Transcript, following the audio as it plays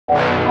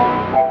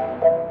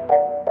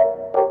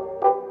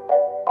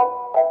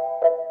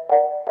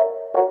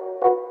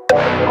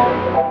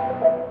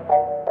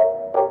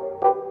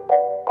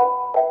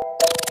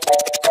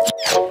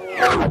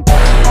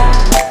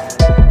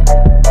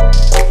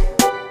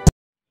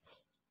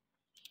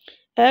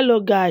Hello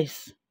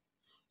guys,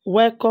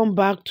 welcome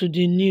back to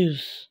the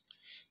news.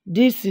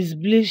 This is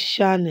Bliss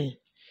channel.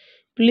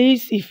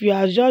 Please, if you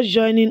are just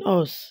joining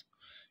us,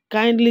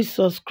 kindly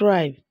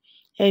subscribe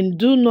and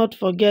do not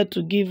forget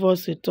to give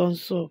us a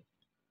thumbs up.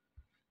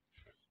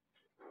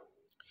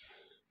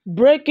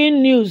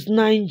 Breaking news: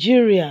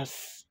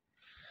 Nigerians.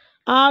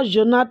 How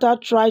Jonathan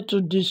tried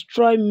to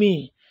destroy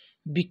me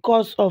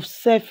because of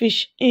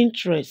selfish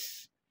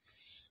interests.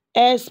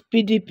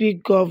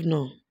 Ex-PDP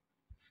governor.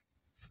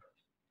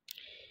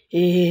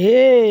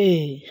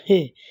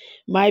 Hey,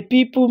 my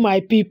people,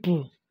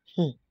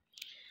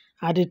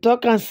 I dey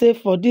talk and say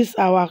for this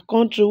our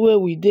country where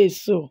we dey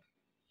so,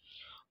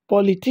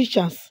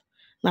 politicians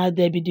na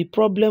dem be the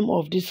problem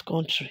of this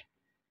country.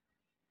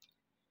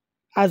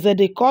 As dem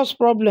dey cause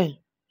problem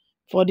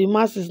for the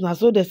masses, na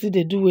so dem still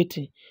dey do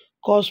wetin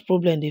cause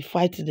problem, dey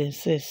fight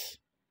themselves.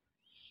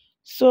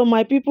 So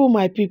my people,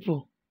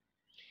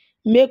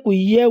 make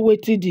we hear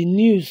wetin the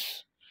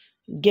news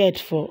get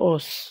for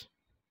us.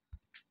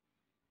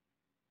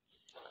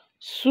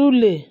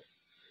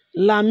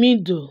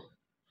 Lamido,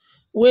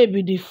 wey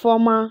be the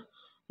former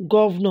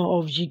governor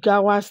of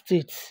Jigawa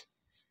State,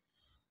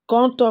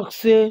 come tok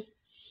say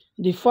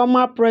the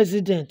former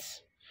president,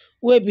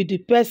 wey be the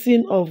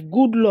person of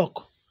Goodluck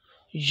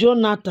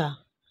Jonathan,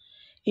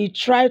 he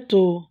try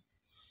to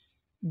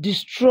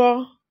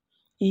destroy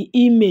his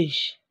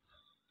image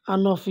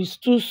and of his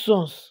two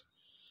sons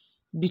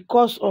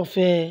because of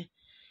his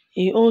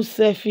own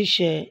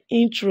selfish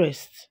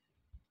interest.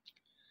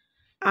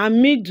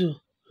 Lamido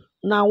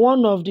na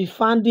one of the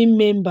founding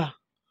member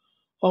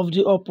of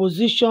the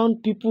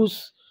opposition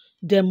People's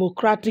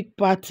Democratic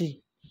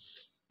Party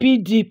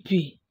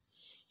 (PDP).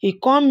 He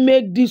come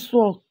make this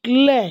one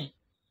clear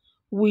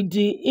with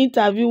the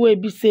interview wey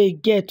be say e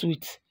get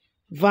with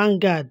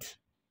Vanguard.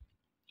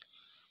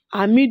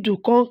 Lamido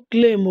come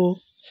claim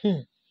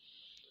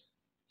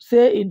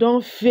say e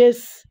don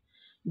face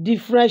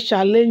different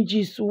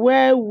challenges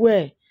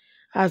well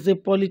as a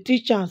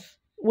politician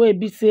wey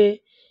be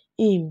say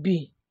im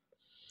be.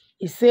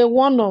 He say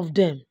one of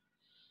them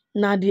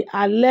na the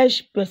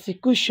alleged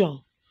persecution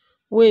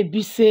wey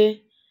be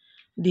say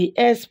the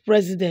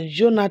ex-president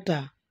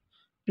Jonathan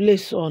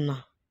place on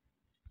am.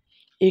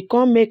 E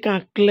come make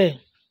am clear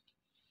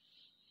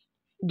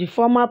the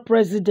former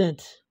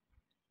president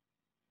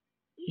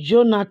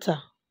Jonathan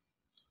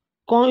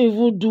come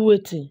even do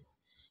wetin,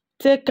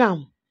 take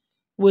am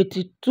with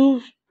the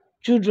two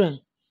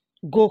children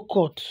go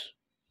court,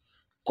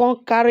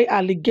 come carry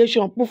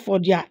allegation put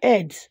for their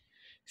heads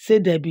say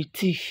dem be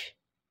thief.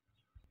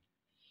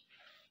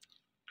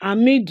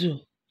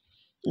 Lamido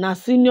na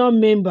senior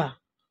member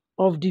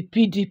of the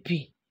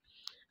PDP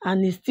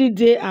and e still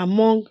dey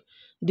among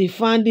the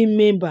founding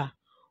member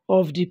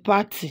of the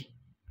party.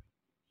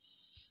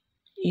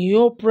 Im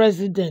own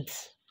president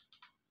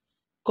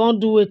come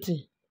do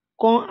wetin,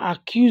 come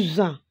accuse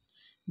am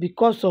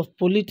because of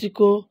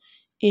political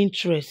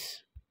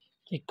interest.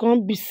 E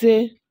come be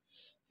say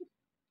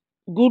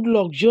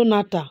Goodluck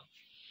Jonathan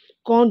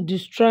come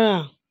destroy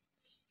am,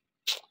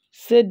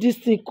 say this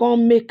thing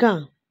come make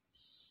am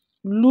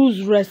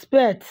lose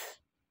respect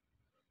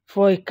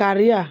for a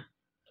career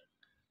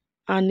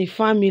and a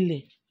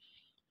family,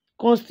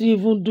 come still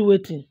even do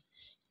wetin,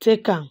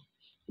 take am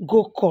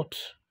go court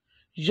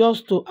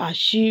just to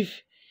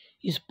achieve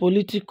his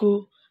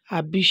political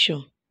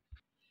ambition.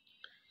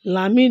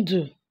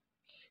 Lamido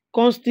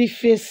come still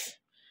face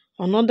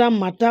another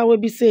matter wey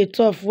be say e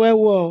tough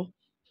well.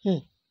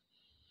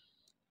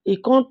 He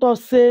come talk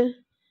say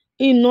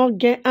he no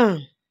get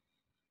hand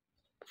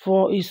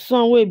for his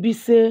son wey be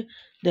say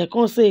dem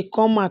come say e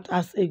come out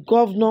as a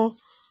governor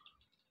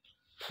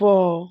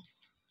for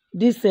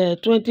this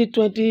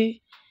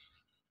 2023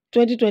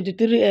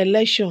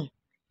 election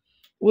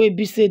wey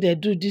be say dem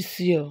do this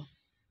year.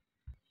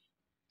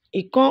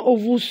 He come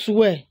even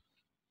swear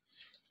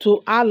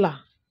to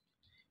Allah.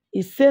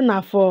 He say na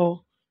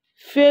for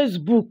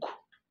Facebook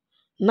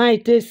na e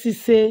take see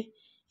say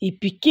e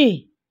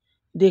pikin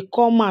dey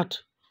come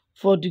out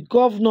for the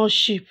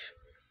governorship,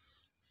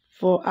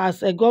 for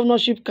as a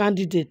governorship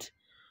candidate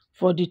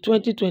for the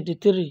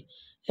 2023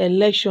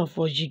 election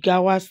for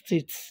Jigawa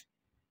State.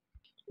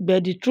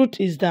 But the truth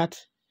is that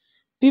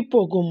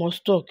people go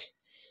must talk.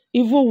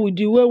 Even with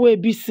the way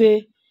be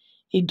say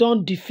e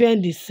don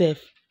defend himself,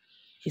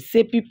 he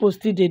say people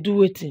still dey do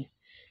wetin,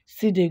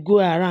 still dey go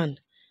around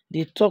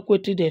dey talk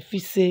wetin dem feel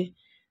say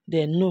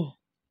dem know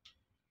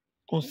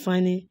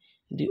concerning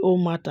the whole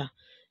matter.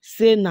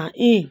 Say na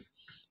im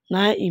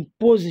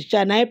impose the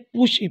child, na im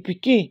push im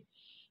pikin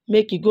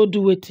make e go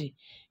do wetin,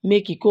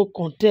 make e go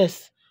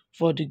contest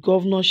for the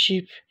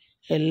governorship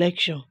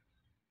election.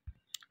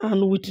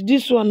 And with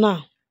this one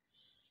now,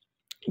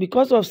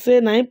 because of say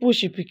na im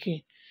push im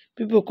pikin,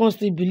 people come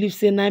still believe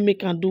say na im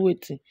make am do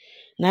wetin,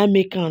 na im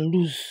make am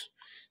lose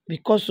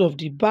because of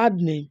the bad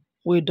name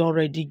wey e don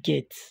already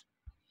get.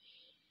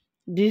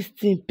 This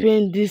thing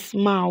pain this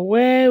man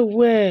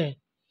well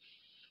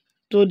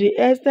to the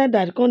ex ten t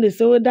that come dey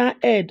say whether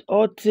head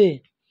or tail,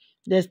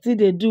 dem still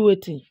dey do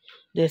wetin,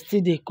 dem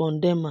still dey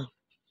condemn am.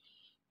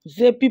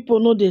 say pipo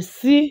no dey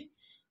see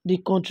the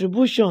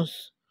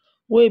contributions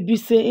wey be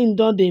say im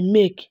don dey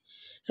make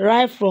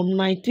right from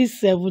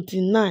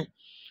 1979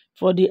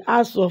 for the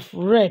House of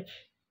Rep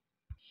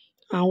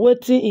and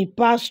wetin e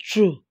pass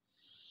through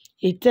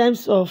in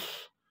terms of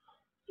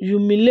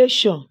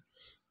humiliation,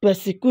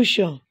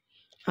 persecution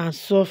and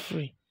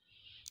suffering.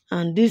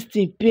 And dis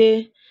thing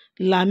pay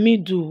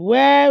Lamido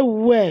well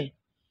well.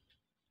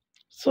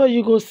 So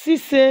you go see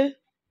say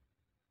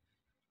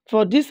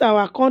for dis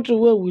our country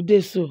wey we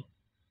dey so,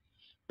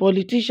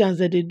 politicians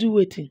dem dey do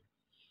wetin?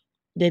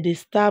 Dem dey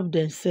stab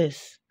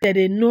themselves. Dem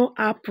dey know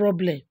how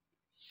problem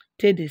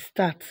take dey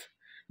start,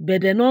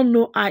 but dem no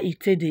know how e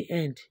take dey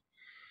end.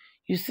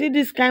 You see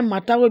dis kind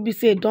matter wey be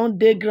say e don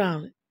dey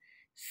ground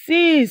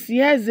since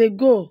years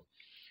ago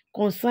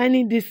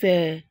concerning dis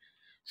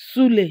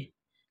Sule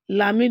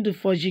Lamido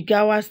for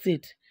Jigawa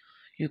State.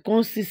 You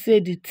come see say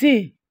the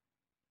thing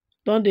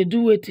don dey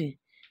do wetin?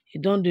 E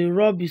don dey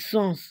rub his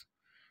sons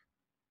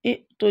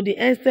to the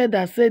extent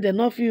that say dem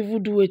no fit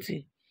even do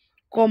wetin?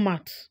 Come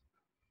out,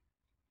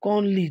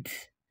 come lead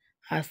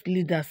as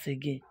leaders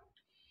again.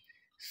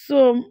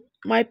 So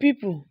my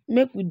people,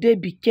 make we dey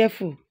be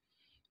careful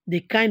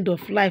the kind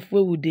of life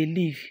wey we dey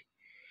live.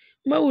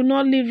 Make we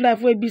not live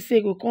life wey be say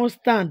e go come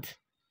stand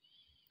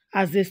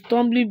as a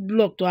stumbling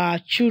block to our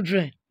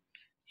children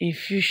in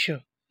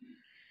future.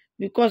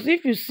 Because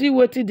if you see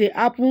wetin dey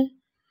happen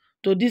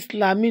to dis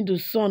Lamido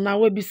son now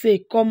wey be say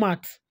e come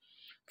out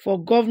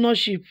for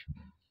governorship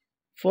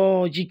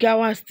for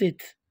Jigawa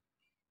State,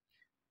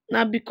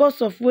 na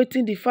because of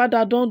wetin the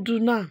father don do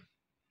now.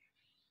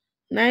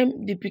 Na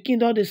im the pikin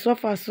don dey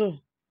suffer so.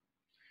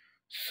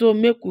 So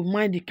make we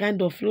mind the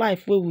kind of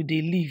life wey we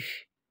dey live.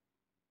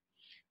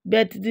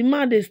 But the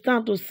man dey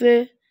stand to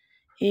say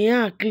im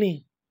hand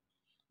clean,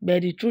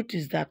 but the truth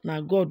is that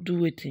na God do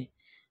wetin?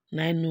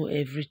 Na im know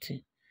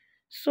everything.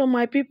 So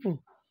my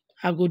people,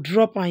 I go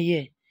drop am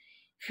here.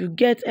 If you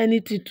get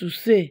anything to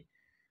say,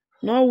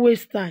 no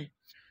waste time,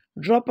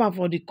 drop am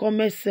for the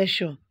comment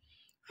section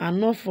and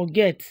no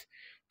forget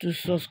to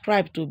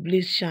subscribe to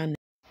Blaze channel.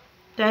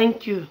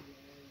 Thank you.